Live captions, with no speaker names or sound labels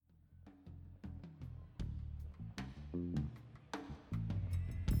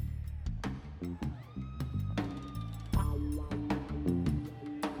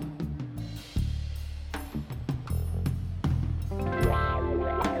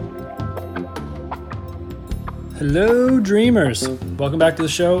Hello, dreamers. Welcome back to the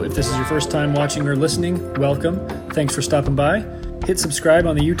show. If this is your first time watching or listening, welcome. Thanks for stopping by. Hit subscribe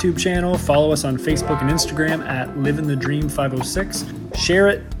on the YouTube channel. Follow us on Facebook and Instagram at Living the Dream 506. Share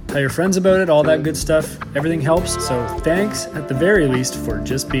it. Tell your friends about it. All that good stuff. Everything helps. So thanks at the very least for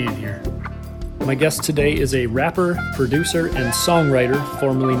just being here. My guest today is a rapper, producer, and songwriter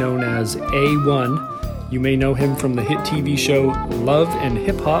formerly known as A1. You may know him from the hit TV show Love and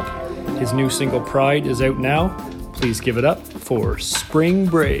Hip Hop. His new single Pride is out now. Please give it up for Spring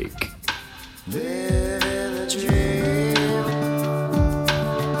Break.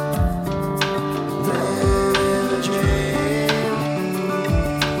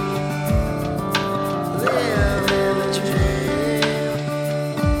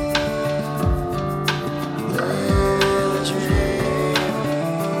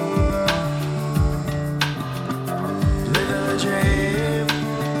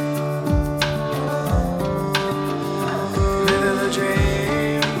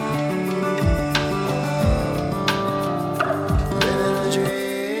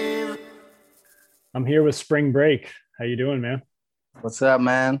 I'm here with Spring Break. How you doing, man? What's up,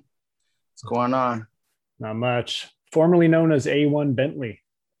 man? What's going on? Not much. Formerly known as A1 Bentley.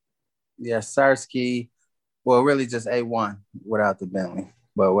 Yes, Sarsky. Well, really just A1 without the Bentley,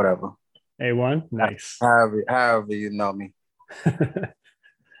 but whatever. A1? Nice. However you know me.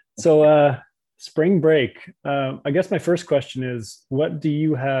 So, Spring Break. I guess my first question is, what do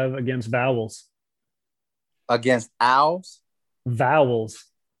you have against vowels? Against owls? Vowels.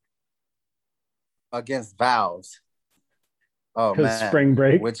 Against vowels. Oh, man. Spring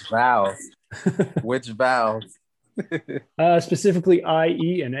Break. Which vowels? Which vowels? Specifically I,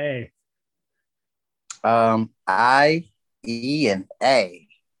 E, and A. I, E, and A.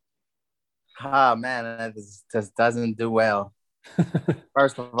 Oh, man, that just doesn't do well.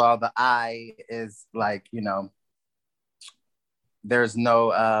 First of all, the I is like, there's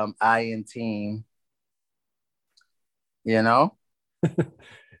no I in team, And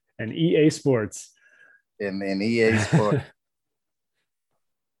EA Sports. And EA Sports.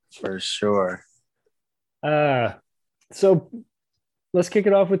 For sure. So let's kick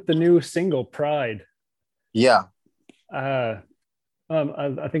it off with the new single, Pride. Yeah. I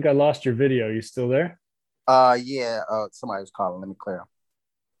think I lost your video. You still there? Yeah. Somebody was calling. Let me clear.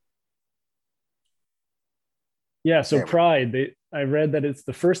 Yeah. So Pride. I read that it's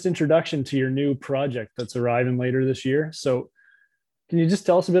the first introduction to your new project that's arriving later this year. So can you just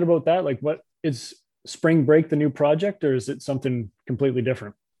tell us a bit about that? Like, what is Spring Break the new project, or is it something completely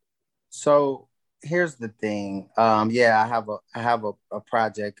different? So here's the thing. I have a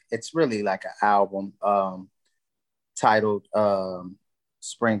project. It's really like an album titled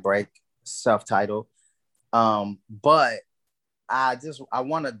Spring Break, self-titled. But I do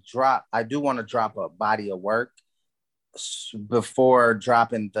want to drop a body of work before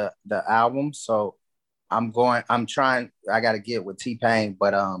dropping the album. So I got to get with T-Pain,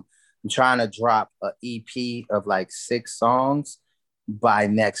 but I'm trying to drop an EP of like 6 songs by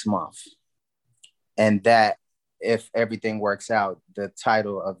next month. And that, if everything works out, the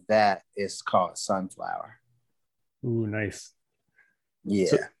title of that is called Sunflower. Ooh, nice.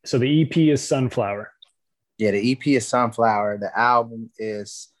 Yeah. So the EP is Sunflower. Yeah, the EP is Sunflower. The album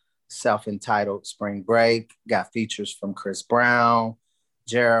is self-entitled Spring Break. Got features from Chris Brown,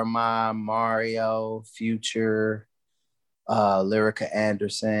 Jeremiah, Mario, Future, Lyrica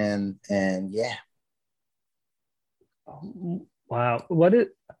Anderson, and yeah. Wow. What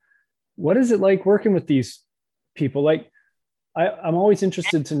is it like working with these people? Like, I'm always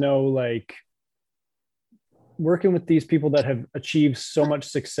interested to know, like, working with these people that have achieved so much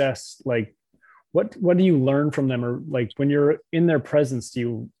success, like, what do you learn from them? Or like, when you're in their presence,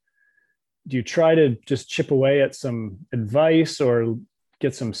 do you try to just chip away at some advice or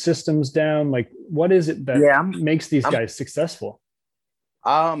get some systems down? Like, what is it that makes these guys successful?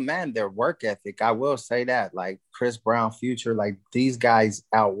 Man, their work ethic. I will say that, like Chris Brown, Future, like these guys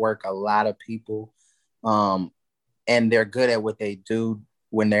outwork a lot of people. And they're good at what they do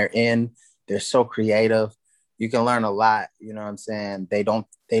when they're in. They're so creative. You can learn a lot, you know what I'm saying? They don't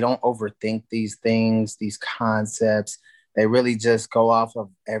overthink these things, these concepts. They really just go off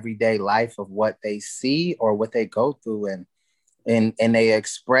of everyday life of what they see or what they go through, and they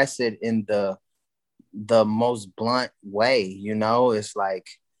express it in the most blunt way. It's like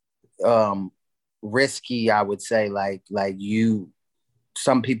risky, I would say. Like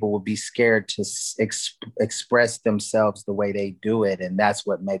some people would be scared to express themselves the way they do it, and that's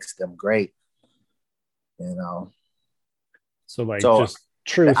what makes them great. So just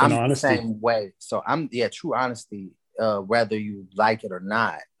truth and honesty. Same way. So true honesty, whether you like it or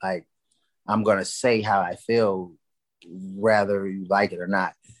not. Like, I'm gonna say how I feel, whether you like it or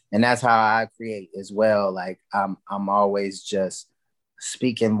not. And that's how I create as well. Like I'm always just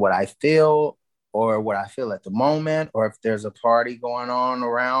speaking what I feel or what I feel at the moment, or if there's a party going on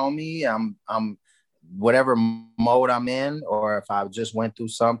around me, I'm whatever mode I'm in, or if I just went through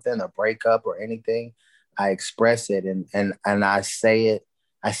something, a breakup or anything, I express it and I say it.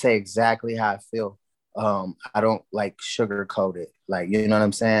 I say exactly how I feel. I don't like sugarcoat it, like you know what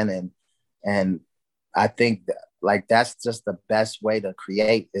I'm saying, and I think that, like that's just the best way to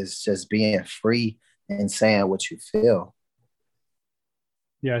create is just being free and saying what you feel.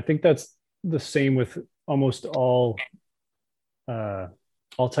 Yeah, I think that's the same with almost uh, all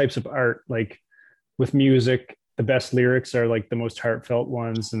types of art. Like with music, the best lyrics are like the most heartfelt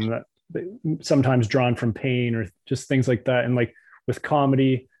ones, and that sometimes drawn from pain or just things like that. And like with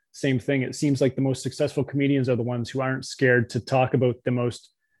comedy, same thing. It seems like the most successful comedians are the ones who aren't scared to talk about the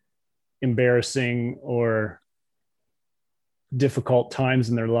most embarrassing or difficult times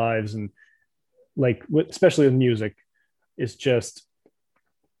in their lives. And like, especially with music, it's just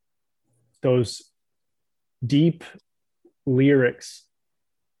those deep lyrics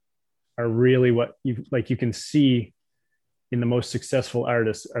are really what you like. You can see in the most successful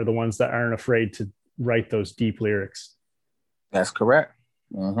artists are the ones that aren't afraid to write those deep lyrics. That's correct.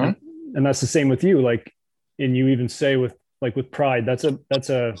 Mm-hmm. And that's the same with you. Like, and you even say with like with Pride, that's a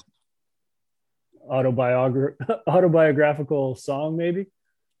autobiographical song, maybe.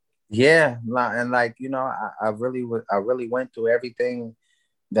 Yeah, and like you know, I really went through everything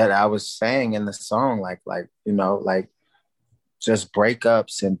that I was saying in the song, like you know, like just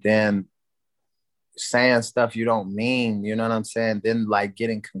breakups and then saying stuff you don't mean, you know what I'm saying? Then like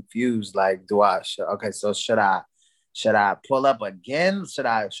getting confused, like, okay, so should I pull up again? Should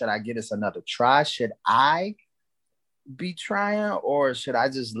I get us another try? Should I be trying or should I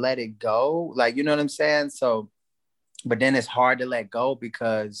just let it go? Like, you know what I'm saying? So, but then it's hard to let go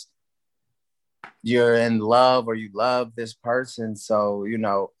because you're in love or you love this person. So, you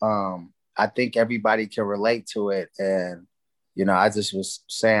know, I think everybody can relate to it. And, you know, I just was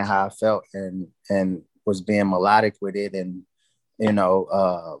saying how I felt and was being melodic with it and, you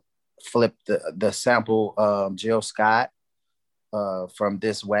know, flipped the sample Jill Scott from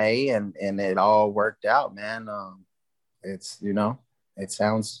This Way and it all worked out, man. It's, you know, it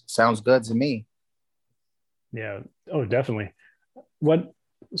sounds good to me. Yeah. Oh, definitely. What?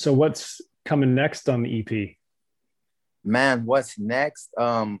 So what's coming next on the EP? Man, what's next?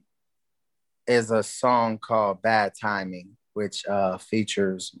 Is a song called Bad Timing, which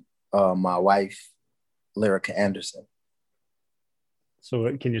features my wife, Lyrica Anderson.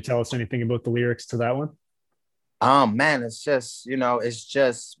 So can you tell us anything about the lyrics to that one? Man, it's just, you know, it's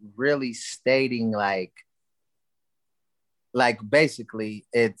just really stating like basically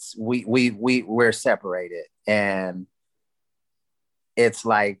it's we're separated and it's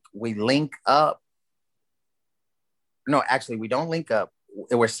like we link up. No, actually we don't link up.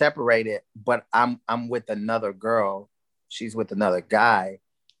 We're separated, but I'm with another girl. She's with another guy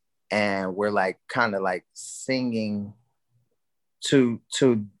and we're like kind of like singing to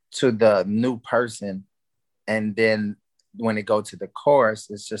the new person and then when it go to the chorus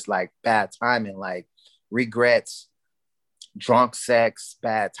it's just like bad timing, like regrets, drunk sex,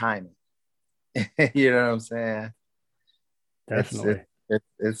 bad timing. You know what I'm saying? it's Definitely.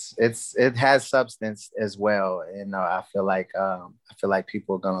 it has substance as well, and I feel like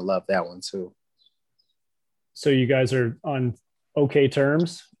people are gonna love that one too. So you guys are on okay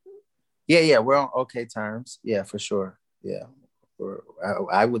terms? Yeah, we're on okay terms, yeah, for sure, yeah.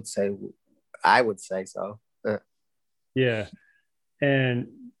 I would say so. Yeah. And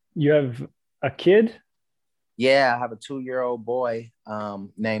you have a kid? Yeah, I have a 2-year-old boy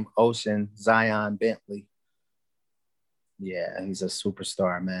named Ocean Zion Bentley. Yeah, he's a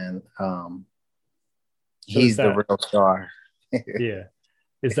superstar, man. So is He's the that, real star. yeah.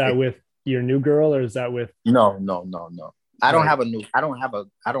 Is that with your new girl or is that with, No. right? I don't have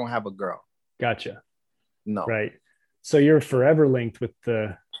a girl. Gotcha. No. Right. So you're forever linked with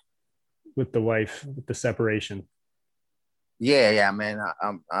the wife, with the separation. Yeah, man.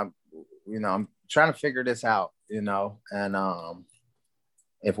 I'm you know, I'm trying to figure this out, you know, and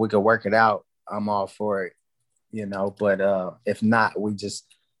if we could work it out, I'm all for it, you know, but if not, we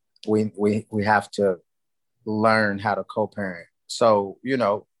have to learn how to co-parent. So, you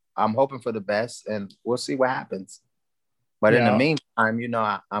know, I'm hoping for the best and we'll see what happens. But in the Yeah. meantime, you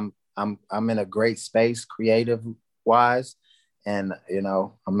know, I'm in a great space creative wise and you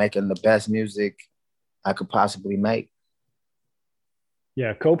know, I'm making the best music I could possibly make.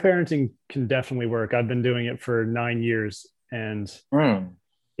 Yeah. Co-parenting can definitely work. I've been doing it for 9 years and Mm.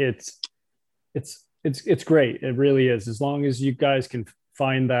 it's It's great. It really is. As long as you guys can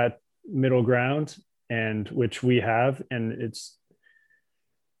find that middle ground, and which we have, and it's,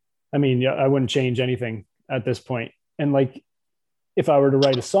 I mean, yeah, I wouldn't change anything at this point. And like, if I were to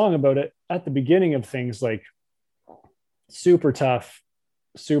write a song about it at the beginning of things, like super tough,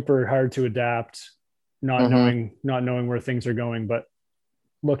 super hard to adapt, Mm-hmm. not knowing where things are going. But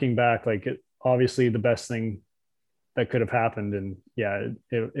looking back, like it obviously the best thing that could have happened, and yeah,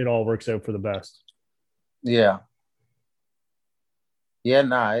 it all works out for the best. Yeah. Yeah.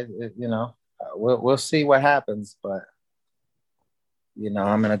 Nah. You know, we'll see what happens, but you know,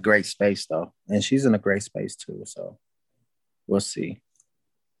 I'm in a great space though, and she's in a great space too. So we'll see.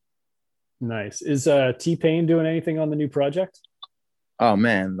 Nice. Is T-Pain doing anything on the new project? Oh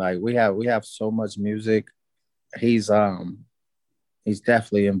man, like we have so much music. He's um he's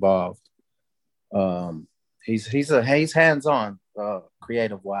definitely involved. Um he's hands on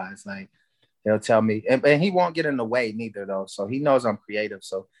creative wise. Like he'll tell me, and he won't get in the way neither though. So he knows I'm creative.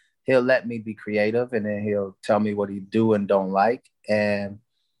 So he'll let me be creative, and then he'll tell me what he do and don't like. And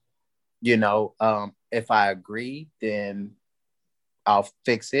if I agree, then I'll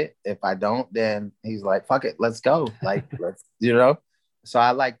fix it. If I don't, then he's like, fuck it, let's go. Like, let's. So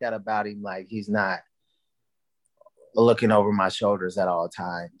I like that about him. Like, he's not looking over my shoulders at all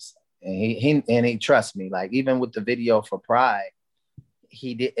times. And he trusts me. Like, even with the video for Pride,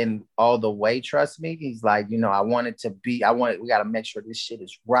 he didn't all the way trust me. He's like, I want it to be, we got to make sure this shit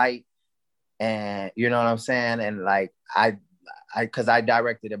is right. And you know what I'm saying? And like, cause I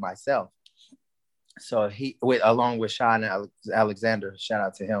directed it myself. So along with Sean Alexander, shout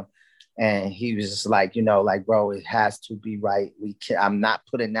out to him. And he was just like, like, bro, it has to be right. I'm not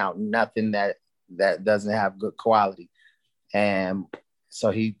putting out nothing that doesn't have good quality. And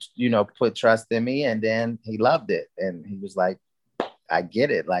so he, put trust in me, and then he loved it. And he was like, I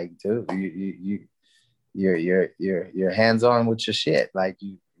get it. Like, dude, you're hands on with your shit. Like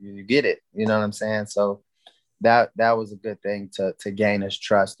you get it. You know what I'm saying? So that was a good thing to gain his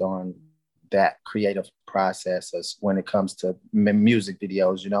trust on that creative process as when it comes to music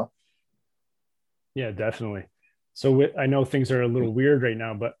videos. Yeah, definitely. So I know things are a little weird right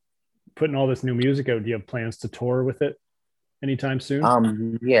now, but putting all this new music out, do you have plans to tour with it anytime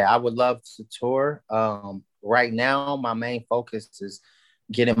soon? Yeah, I would love to tour. Right now my main focus is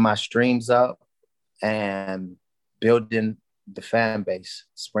getting my streams up and building the fan base,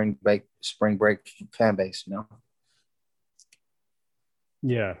 spring break fan base.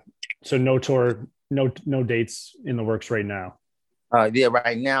 Yeah. So no tour, no dates in the works right now. Yeah,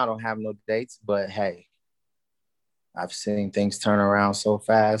 right now I don't have no dates, but hey, I've seen things turn around so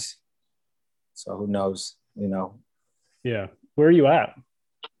fast. So who knows? Yeah. Where are you at?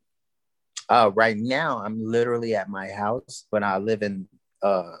 Right now I'm literally at my house, but I live in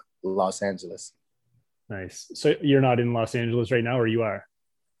Los Angeles. Nice. So you're not in Los Angeles right now, or you are?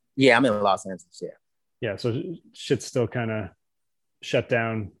 Yeah, I'm in Los Angeles. Yeah. Yeah. So shit's still kind of shut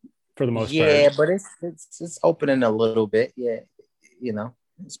down for the most Yeah, part. but it's opening a little bit. Yeah, you know,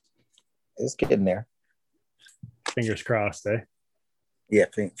 it's, it's getting there. Fingers crossed, eh? Yeah,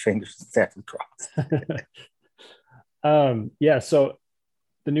 fingers definitely crossed. Yeah. So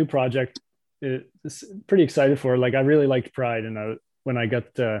the new project is pretty excited for. Like, I really liked Pride, and when I got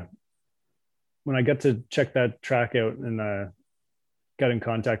when I got to check that track out and got in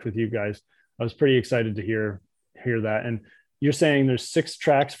contact with you guys, I was pretty excited to hear that. And you're saying there's 6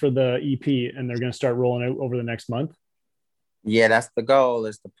 tracks for the EP, and they're going to start rolling out over the next month. Yeah, that's the goal,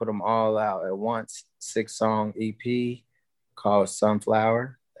 is to put them all out at once. 6-song EP called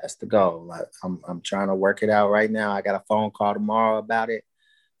Sunflower. That's the goal. I'm trying to work it out right now. I got a phone call tomorrow about it,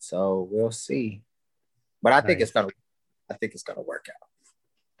 so we'll see. But Nice, I think it's gonna work out.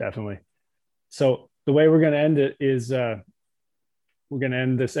 definitely. So the way we're going to end it is we're going to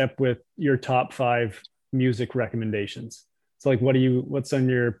end this ep with your top 5 music recommendations. So like, what's on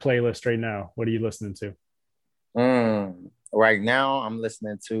your playlist right now? What are you listening to? Right now, I'm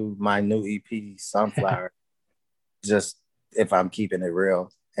listening to my new EP, Sunflower. Just if I'm keeping it real,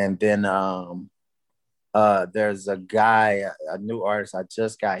 and then there's a guy, a new artist I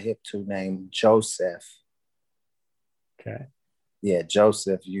just got hip to named Joseph. Okay. Yeah,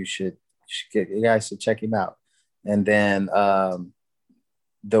 Joseph. You guys should check him out. And then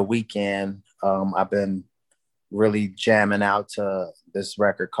the weekend, I've been really jamming out to this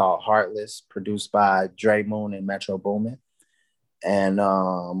record called Heartless, produced by Dre Moon and Metro Boomin. And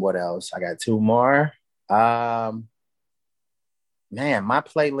what else? I got 2 more. Um, Man, my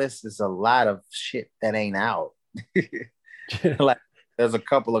playlist is a lot of shit that ain't out. Like, there's a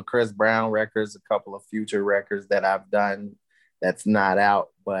couple of Chris Brown records, a couple of Future records that I've done that's not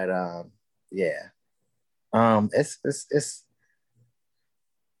out, but Yeah. It's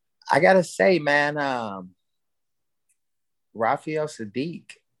I gotta say, man, Raphael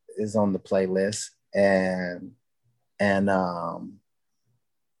Sadiq is on the playlist, and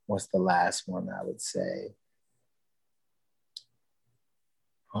what's the last one I would say?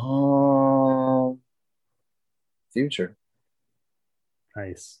 Future.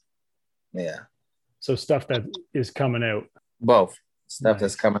 Nice. Yeah. So stuff that is coming out. Both stuff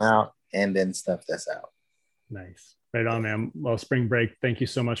that's coming out and then stuff that's out. Nice. Right on, man. Well, Spring Break, thank you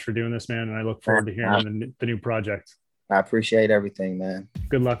so much for doing this, man. And I look forward to hearing the new project. I appreciate everything, man.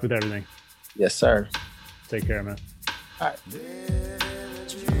 Good luck with everything. Yes, sir. Take care, man. All right.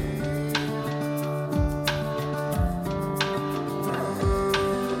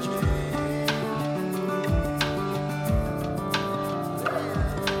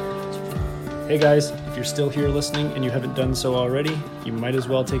 Hey guys, if you're still here listening and you haven't done so already, you might as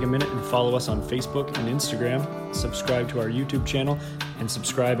well take a minute and follow us on Facebook and Instagram, subscribe to our YouTube channel, and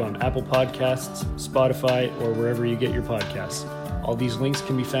subscribe on Apple Podcasts, Spotify, or wherever you get your podcasts. All these links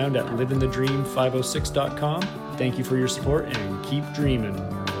can be found at livingthedream506.com. Thank you for your support and keep dreaming.